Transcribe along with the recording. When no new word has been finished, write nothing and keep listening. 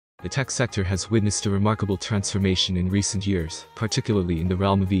The tech sector has witnessed a remarkable transformation in recent years, particularly in the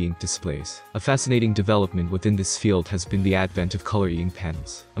realm of e-ink displays. A fascinating development within this field has been the advent of color e-ink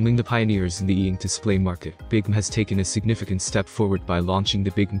panels. Among the pioneers in the e-ink display market, BIGME has taken a significant step forward by launching the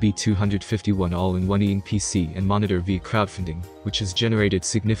BIGME B251 All-in-One e-ink PC and monitor via crowdfunding, which has generated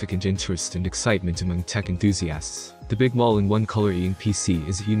significant interest and excitement among tech enthusiasts. The BIGME All-in-One Color e-ink PC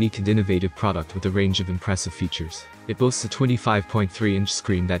is a unique and innovative product with a range of impressive features. It boasts a 25.3-inch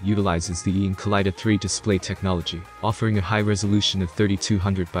screen that utilizes the E-ink Kaleido 3 display technology, offering a high resolution of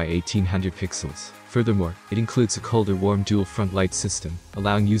 3200 by 1800 pixels. Furthermore, it includes a cold or warm dual front light system,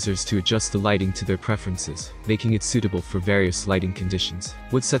 allowing users to adjust the lighting to their preferences, making it suitable for various lighting conditions.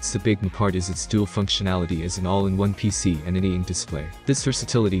 What sets the BIGME apart is its dual functionality as an all-in-one PC and an e-ink display. This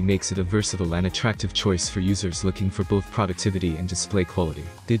versatility makes it a versatile and attractive choice for users looking for both productivity and display quality.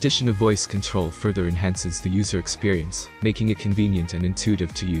 The addition of voice control further enhances the user experience, making it convenient and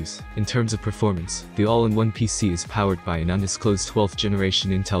intuitive to use. In terms of performance, the all-in-one PC is powered by an undisclosed 12th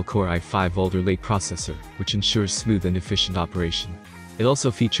generation Intel Core i5 Alder Lake processor, which ensures smooth and efficient operation. It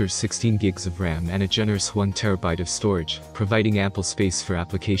also features 16 gigs of RAM and a generous 1 terabyte of storage, providing ample space for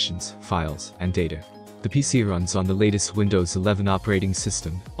applications, files, and data. The PC runs on the latest Windows 11 operating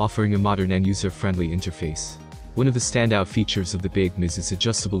system, offering a modern and user-friendly interface. One of the standout features of the BIGME is its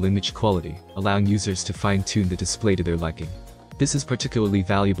adjustable image quality, allowing users to fine-tune the display to their liking. This is particularly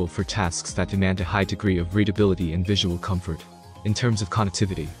valuable for tasks that demand a high degree of readability and visual comfort. In terms of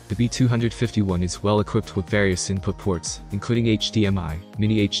connectivity, the B251 is well equipped with various input ports, including HDMI,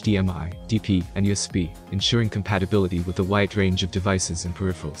 miniHDMI, DP, and USB, ensuring compatibility with a wide range of devices and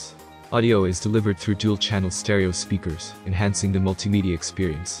peripherals. Audio is delivered through dual-channel stereo speakers, enhancing the multimedia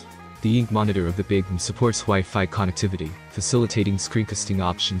experience. The e-ink monitor of the BIGME supports Wi-Fi connectivity, facilitating screencasting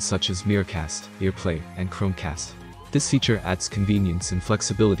options such as Miracast, AirPlay, and Chromecast. This feature adds convenience and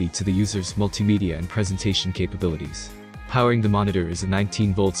flexibility to the user's multimedia and presentation capabilities. Powering the monitor is a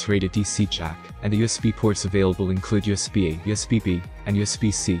 19 volts rated DC jack, and the USB ports available include USB-A, USB-B, and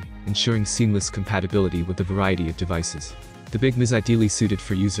USB-C, ensuring seamless compatibility with a variety of devices. The BIGME is ideally suited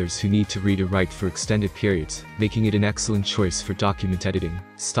for users who need to read or write for extended periods, making it an excellent choice for document editing,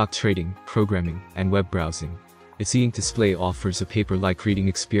 stock trading, programming, and web browsing. Its e-ink display offers a paper-like reading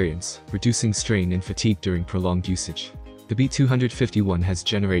experience, reducing strain and fatigue during prolonged usage. The B251 has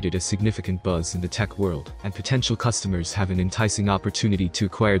generated a significant buzz in the tech world, and potential customers have an enticing opportunity to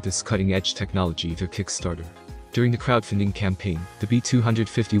acquire this cutting-edge technology through Kickstarter. During the crowdfunding campaign, the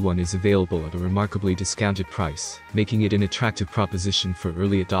B251 is available at a remarkably discounted price, making it an attractive proposition for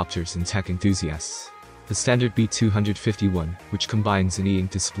early adopters and tech enthusiasts. The standard B251, which combines an e-ink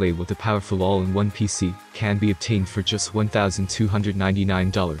display with a powerful all-in-one PC, can be obtained for just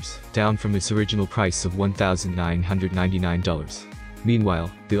 $1,299, down from its original price of $1,999.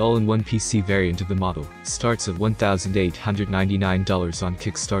 Meanwhile, the all-in-one PC variant of the model starts at $1,899 on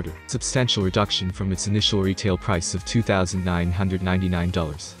Kickstarter, a substantial reduction from its initial retail price of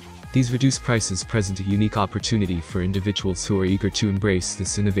 $2,999. These reduced prices present a unique opportunity for individuals who are eager to embrace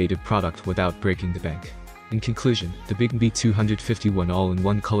this innovative product without breaking the bank. In conclusion, the BIGME B251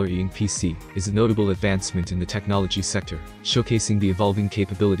 All-in-One Color e-ink PC is a notable advancement in the technology sector, showcasing the evolving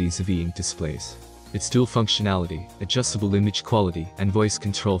capabilities of e-ink displays. Its dual functionality, adjustable image quality, and voice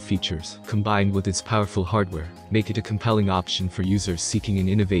control features, combined with its powerful hardware, make it a compelling option for users seeking an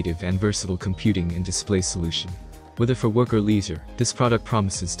innovative and versatile computing and display solution. Whether for work or leisure, this product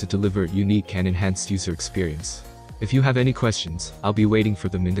promises to deliver a unique and enhanced user experience. If you have any questions, I'll be waiting for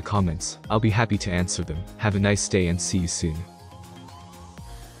them in the comments. I'll be happy to answer them. Have a nice day and see you soon.